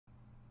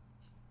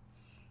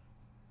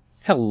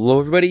Hello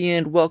everybody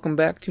and welcome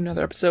back to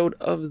another episode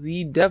of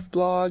the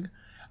devblog.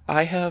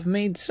 I have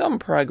made some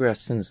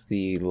progress since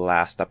the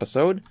last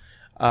episode.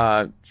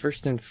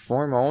 First and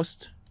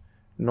foremost,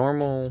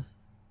 normal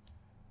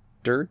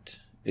dirt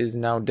is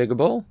now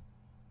diggable,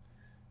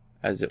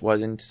 as it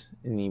wasn't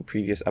in the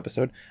previous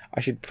episode. I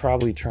should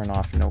probably turn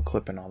off no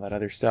clip and all that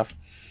other stuff.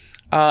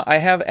 I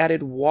have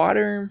added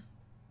water,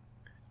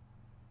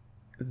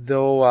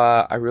 though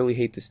I really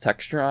hate this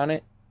texture on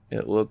it.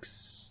 It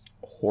looks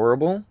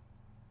horrible.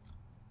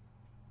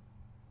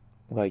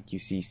 Like, you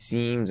see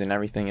seams and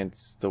everything.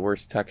 It's the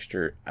worst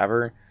texture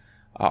ever.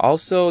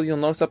 Also, you'll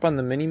notice up on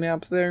the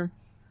mini-map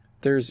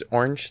there's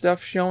orange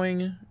stuff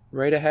showing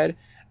right ahead.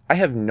 I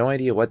have no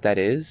idea what that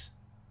is,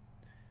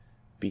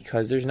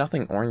 because there's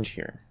nothing orange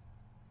here.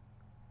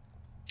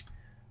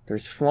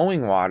 There's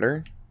flowing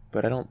water,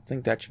 but I don't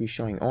think that should be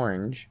showing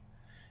orange.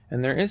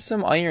 And there is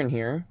some iron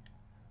here,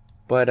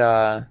 but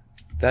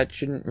that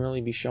shouldn't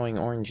really be showing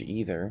orange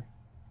either.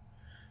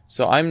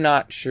 So I'm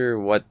not sure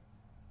what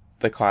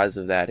the cause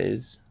of that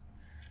is,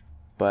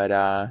 but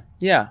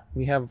yeah,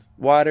 we have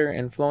water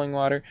and flowing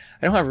water.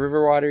 I don't have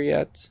river water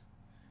yet,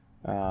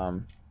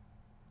 but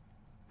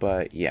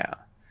yeah,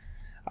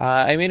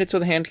 I made it so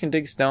the hand can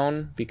dig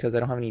stone because I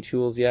don't have any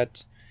tools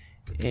yet,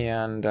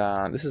 and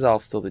this is all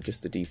still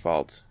just the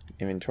default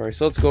inventory.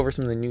 So let's go over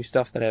some of the new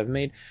stuff that I've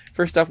made.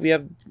 First off, we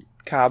have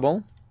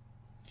cobble,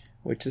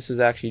 which this is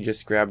actually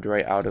just grabbed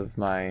right out of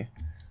my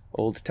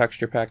old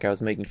texture pack I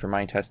was making for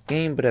my test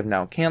game, but have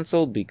now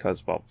canceled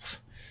because, well,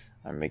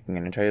 I'm making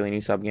an entirely new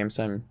sub-game,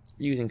 so I'm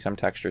using some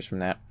textures from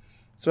that.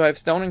 So I have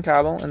stone and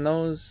cobble, and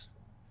those,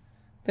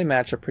 they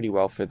match up pretty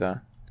well for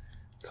the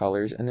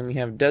colors. And then we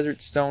have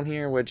desert stone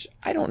here, which,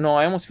 I don't know,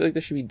 I almost feel like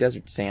this should be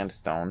desert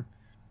sandstone,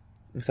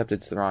 except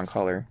it's the wrong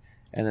color.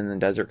 And then the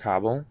desert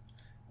cobble,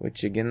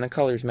 which again, the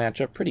colors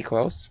match up pretty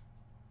close.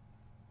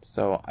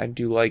 So I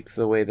do like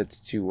the way that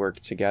the two work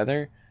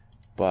together,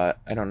 but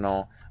I don't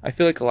know. I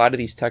feel like a lot of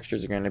these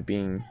textures are going to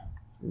be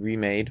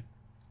remade.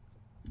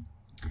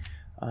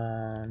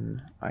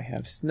 I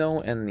have snow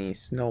and the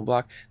snow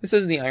block. This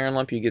is the iron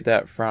lump. You get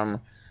that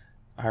from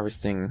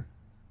harvesting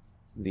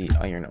the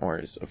iron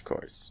ores, of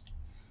course.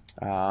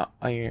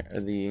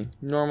 The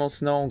normal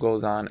snow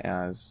goes on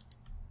as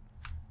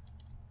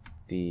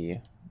the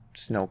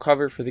snow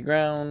cover for the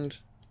ground.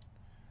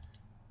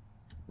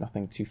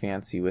 Nothing too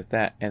fancy with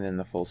that. And then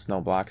the full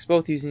snow blocks,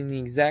 both using the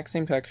exact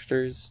same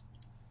textures.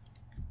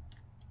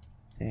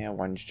 And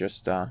one's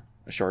just a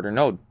shorter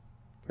node,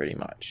 pretty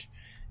much.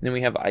 And then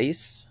we have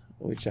ice,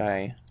 which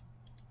I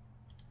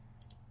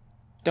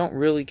don't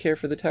really care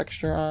for the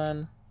texture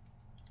on.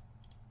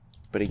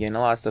 But again, a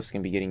lot of stuff's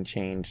going to be getting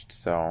changed,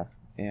 so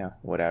yeah,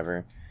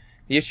 whatever.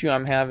 The issue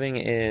I'm having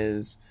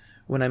is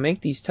when I make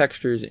these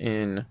textures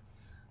in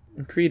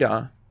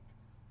Krita,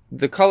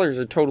 the colors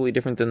are totally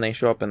different than they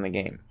show up in the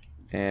game.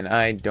 And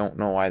I don't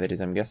know why that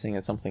is. I'm guessing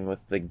it's something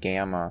with the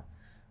gamma,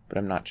 but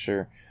I'm not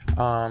sure.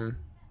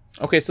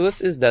 Okay, so this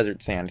is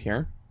desert sand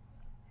here.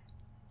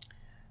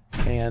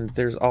 And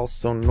there's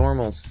also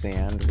normal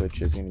sand,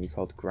 which is going to be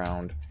called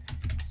ground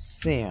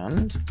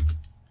sand.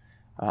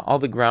 All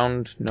the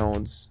ground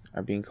nodes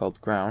are being called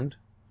ground.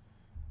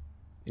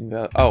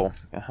 Oh,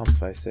 it helps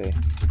if I say,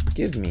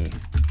 give me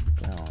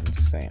ground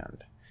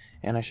sand.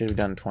 And I should have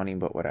done 20,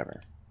 but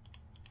whatever.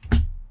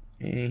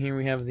 And here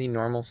we have the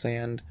normal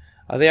sand.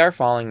 They are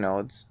falling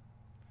nodes.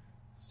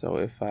 So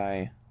if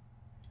I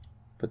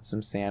put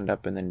some sand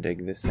up and then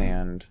dig the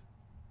sand,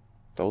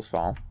 those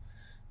fall.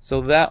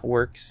 So that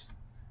works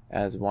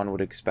as one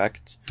would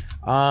expect.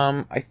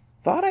 I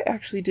thought I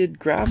actually did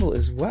gravel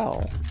as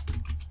well.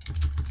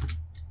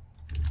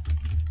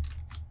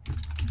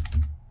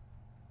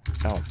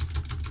 Oh,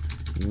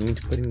 you need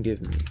to put in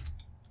give me.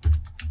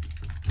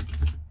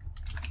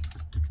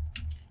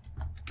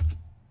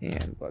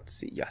 And let's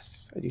see,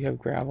 yes, I do have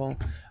gravel.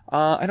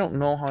 I don't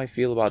know how I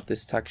feel about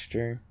this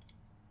texture.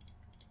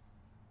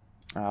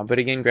 But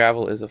again,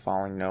 gravel is a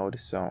falling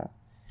node, so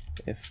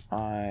if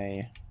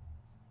I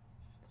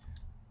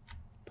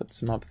put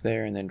some up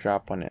there and then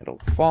drop one, it'll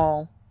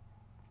fall.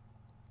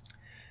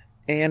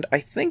 And I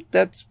think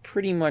that's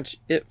pretty much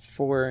it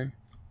for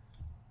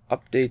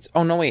updates.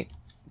 Oh, no, wait.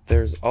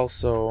 There's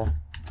also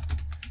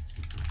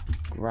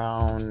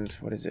ground,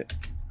 what is it?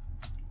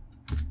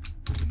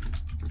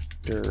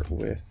 Dirt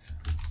with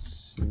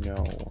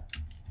snow.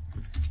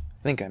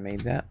 I think I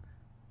made that.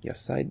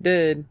 Yes, I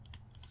did.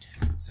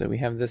 So we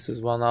have this as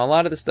well. Now, a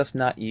lot of the stuff's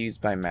not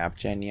used by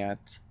Mapgen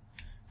yet.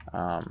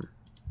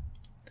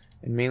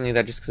 And mainly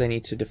that just because I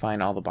need to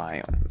define all the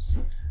biomes.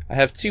 I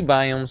have two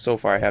biomes so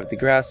far. I have the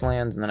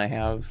grasslands, and then I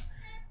have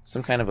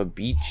some kind of a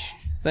beach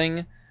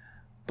thing.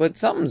 But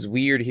something's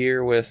weird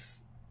here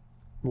with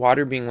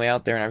water being way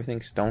out there and everything,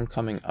 stone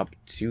coming up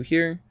to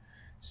here.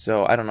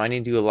 So I don't know. I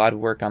need to do a lot of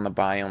work on the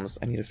biomes.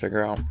 I need to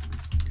figure out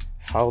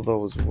how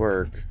those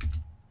work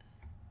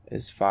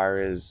as far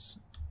as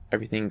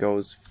everything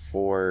goes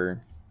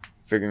for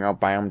figuring out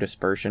biome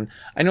dispersion.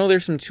 I know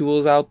there's some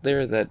tools out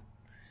there that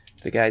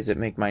the guys that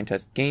make Mine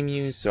Test Game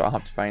use, so I'll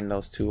have to find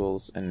those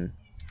tools and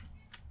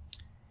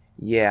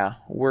yeah,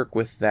 work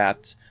with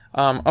that.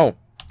 Oh,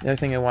 the other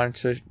thing I wanted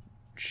to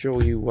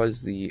show you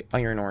was the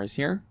iron ores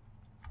here.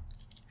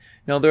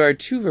 Now there are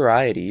two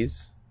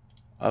varieties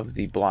of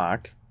the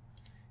block,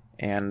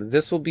 and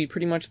this will be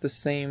pretty much the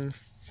same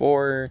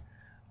for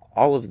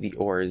all of the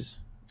ores,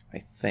 I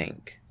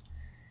think.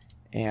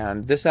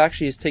 And this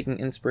actually is taking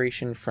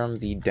inspiration from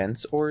the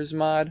dense ores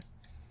mod,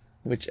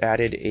 which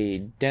added a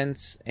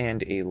dense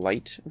and a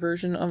light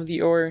version of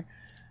the ore.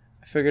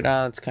 I figured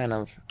out it's kind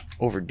of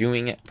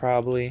overdoing it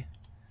probably.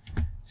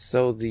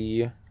 So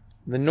the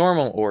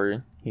normal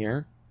ore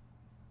here,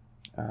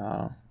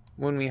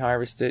 when we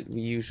harvest it,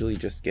 we usually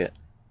just get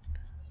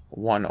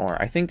one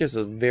ore. I think there's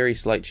a very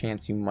slight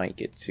chance you might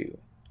get two.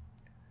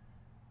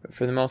 But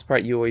for the most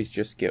part, you always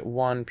just get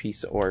one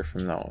piece of ore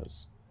from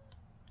those.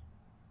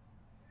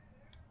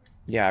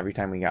 Yeah, every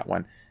time we got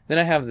one. Then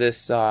I have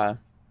this, the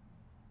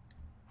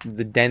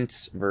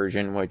dense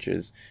version, which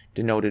is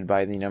denoted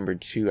by the number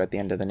 2 at the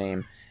end of the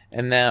name.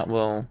 And that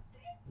will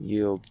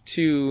yield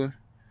 2.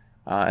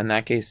 In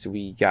that case,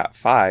 we got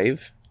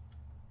 5.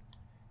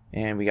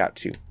 And we got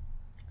 2.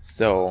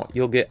 So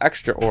you'll get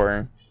extra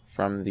ore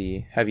from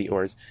the heavy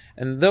ores.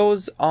 And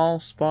those all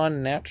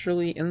spawn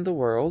naturally in the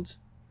world.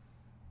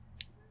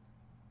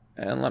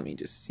 And let me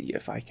just see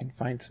if I can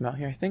find some out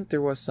here. I think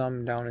there was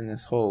some down in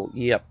this hole.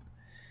 Yep.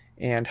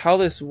 And how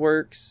this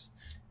works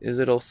is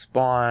it'll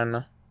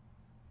spawn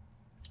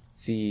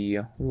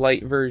the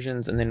light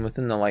versions, and then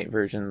within the light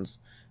versions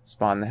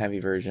spawn the heavy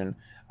version.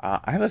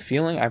 I have a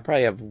feeling I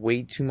probably have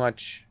way too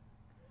much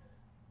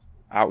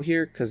out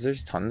here because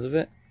there's tons of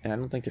it, and I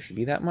don't think there should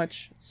be that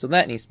much. So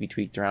that needs to be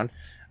tweaked around.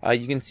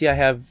 You can see I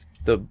have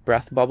the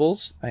breath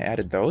bubbles. I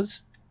added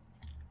those.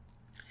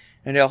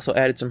 And I also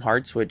added some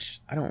hearts,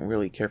 which I don't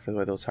really care for the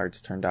way those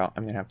hearts turned out.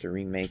 I'm going to have to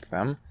remake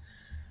them.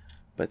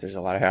 But there's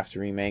a lot I have to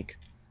remake.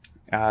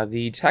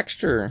 The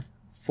texture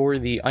for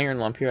the iron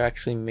lump here, I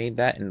actually made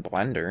that in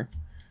Blender.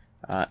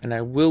 And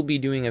I will be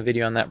doing a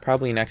video on that,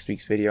 probably next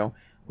week's video.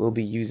 We'll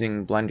be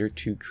using Blender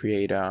to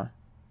create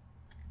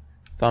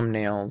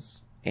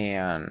thumbnails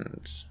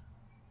and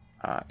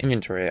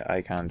inventory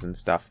icons and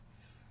stuff.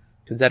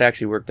 Because that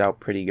actually worked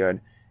out pretty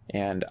good.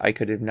 And I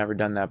could have never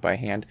done that by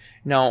hand.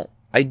 Now,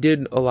 I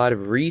did a lot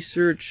of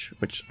research,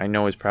 which I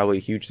know is probably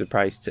a huge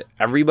surprise to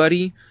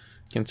everybody,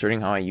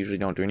 considering how I usually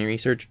don't do any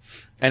research.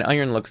 And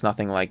iron looks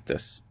nothing like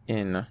this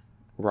in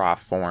raw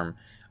form.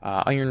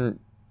 Iron,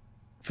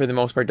 for the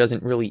most part,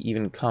 doesn't really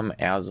even come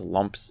as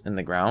lumps in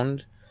the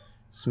ground.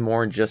 It's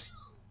more just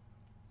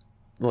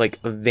like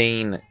a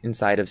vein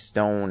inside of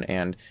stone,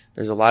 and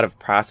there's a lot of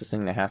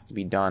processing that has to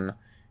be done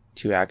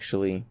to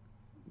actually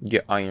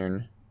get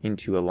iron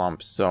into a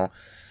lump. So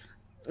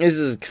this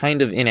is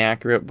kind of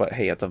inaccurate, but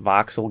hey, it's a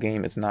voxel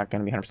game. It's not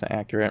going to be 100%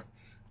 accurate.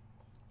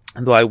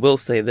 Though I will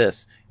say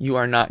this, you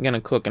are not going to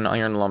cook an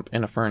iron lump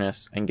in a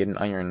furnace and get an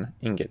iron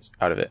ingots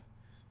out of it.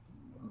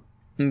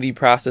 The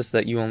process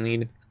that you will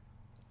need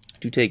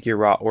to take your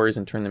raw ores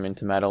and turn them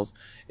into metals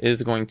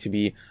is going to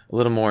be a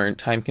little more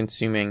time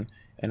consuming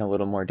and a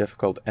little more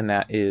difficult, and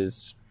that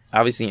is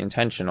obviously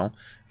intentional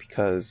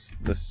because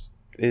this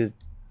is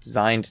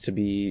designed to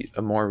be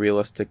a more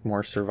realistic,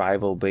 more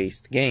survival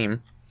based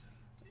game.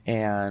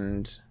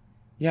 And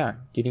yeah,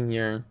 getting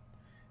your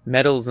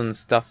metals and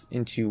stuff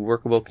into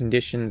workable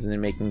conditions and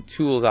then making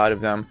tools out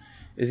of them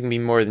is going to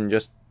be more than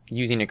just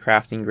using a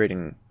crafting grid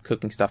and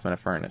cooking stuff in a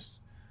furnace.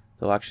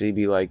 There'll actually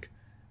be like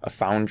a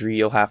foundry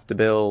you'll have to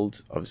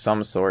build of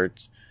some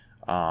sort.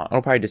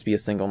 It'll probably just be a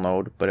single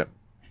node, but it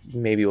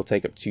maybe will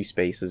take up 2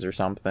 spaces or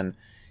something.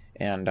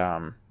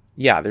 And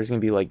yeah, there's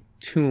going to be like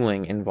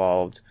tooling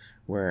involved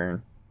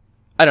where,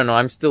 I don't know,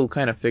 I'm still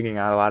kind of figuring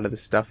out a lot of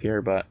this stuff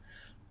here, but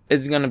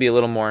it's going to be a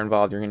little more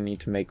involved. You're going to need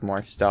to make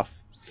more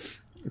stuff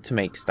to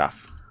make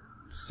stuff.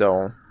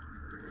 So,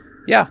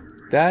 yeah,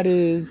 that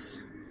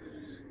is,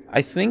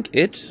 I think,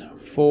 it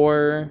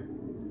for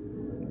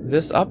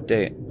this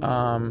update.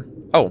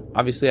 Oh,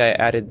 obviously I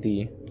added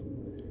the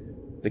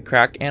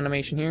crack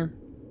animation here.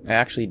 I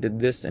actually did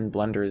this in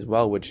Blender as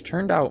well, which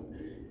turned out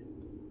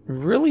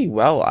really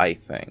well, I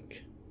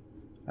think.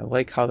 I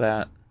like how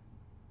that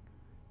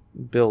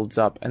builds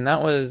up. And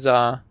that was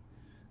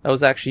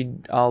actually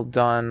all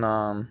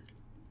done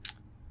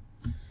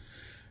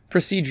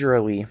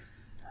procedurally.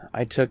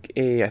 I took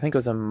I think it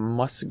was a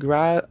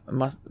Musgrave,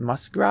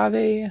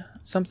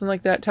 something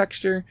like that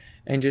texture,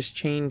 and just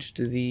changed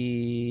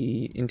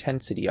the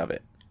intensity of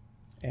it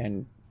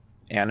and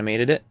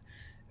animated it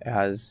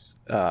as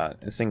a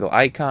single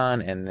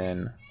icon, and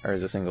then, or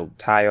as a single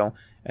tile,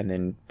 and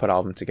then put all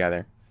of them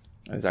together.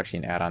 There's actually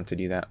an add-on to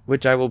do that,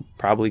 which I will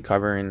probably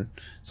cover in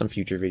some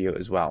future video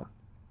as well.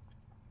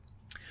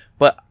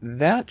 But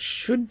that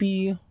should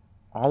be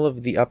all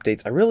of the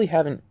updates. I really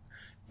haven't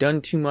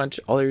done too much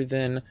other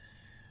than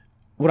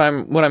what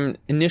I'm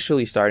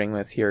initially starting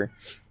with here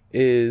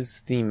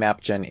is the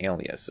Mapgen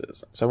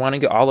aliases. So I want to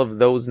get all of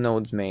those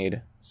nodes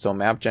made so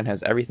Mapgen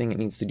has everything it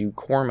needs to do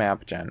core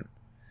Mapgen.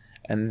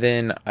 And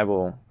then I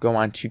will go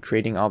on to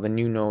creating all the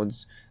new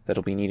nodes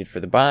that'll be needed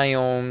for the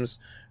biomes,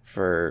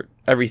 for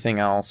everything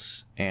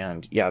else.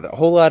 And yeah, a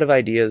whole lot of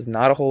ideas,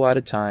 not a whole lot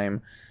of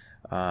time.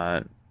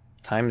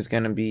 Time is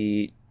going to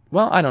be,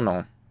 well, I don't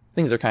know.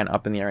 Things are kind of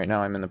up in the air right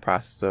now. I'm in the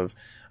process of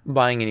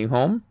buying a new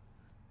home.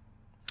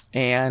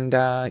 And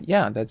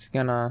yeah, that's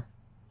going to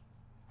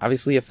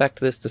obviously affect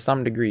this to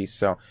some degree.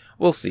 So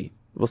we'll see.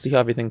 We'll see how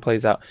everything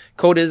plays out.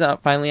 Code is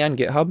out finally on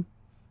GitHub.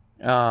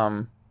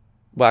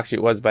 Well, actually,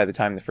 it was by the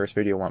time the first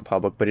video went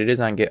public, but it is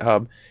on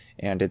GitHub,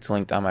 and it's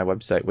linked on my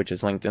website, which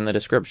is linked in the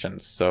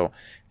descriptions. So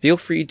feel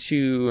free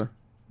to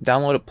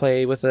download it,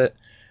 play with it.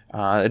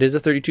 It is a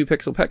 32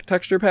 pixel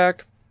texture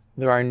pack.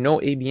 There are no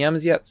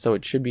ABMs yet, so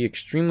it should be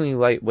extremely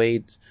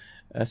lightweight.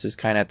 This is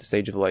kind of at the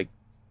stage of like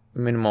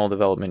minimal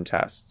development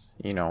tests.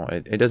 You know,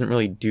 it doesn't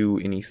really do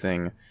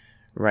anything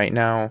right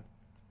now.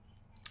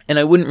 And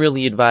I wouldn't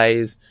really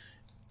advise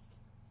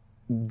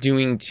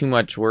doing too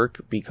much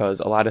work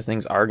because a lot of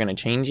things are going to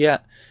change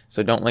yet.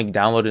 So don't like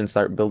download it and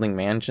start building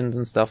mansions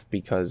and stuff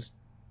because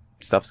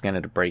stuff's going to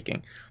end up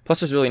breaking. Plus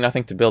there's really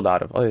nothing to build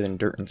out of other than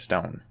dirt and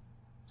stone.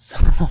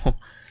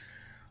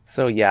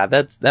 So yeah,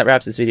 that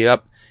wraps this video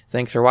up.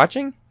 Thanks for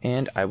watching,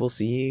 and I will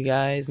see you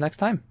guys next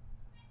time.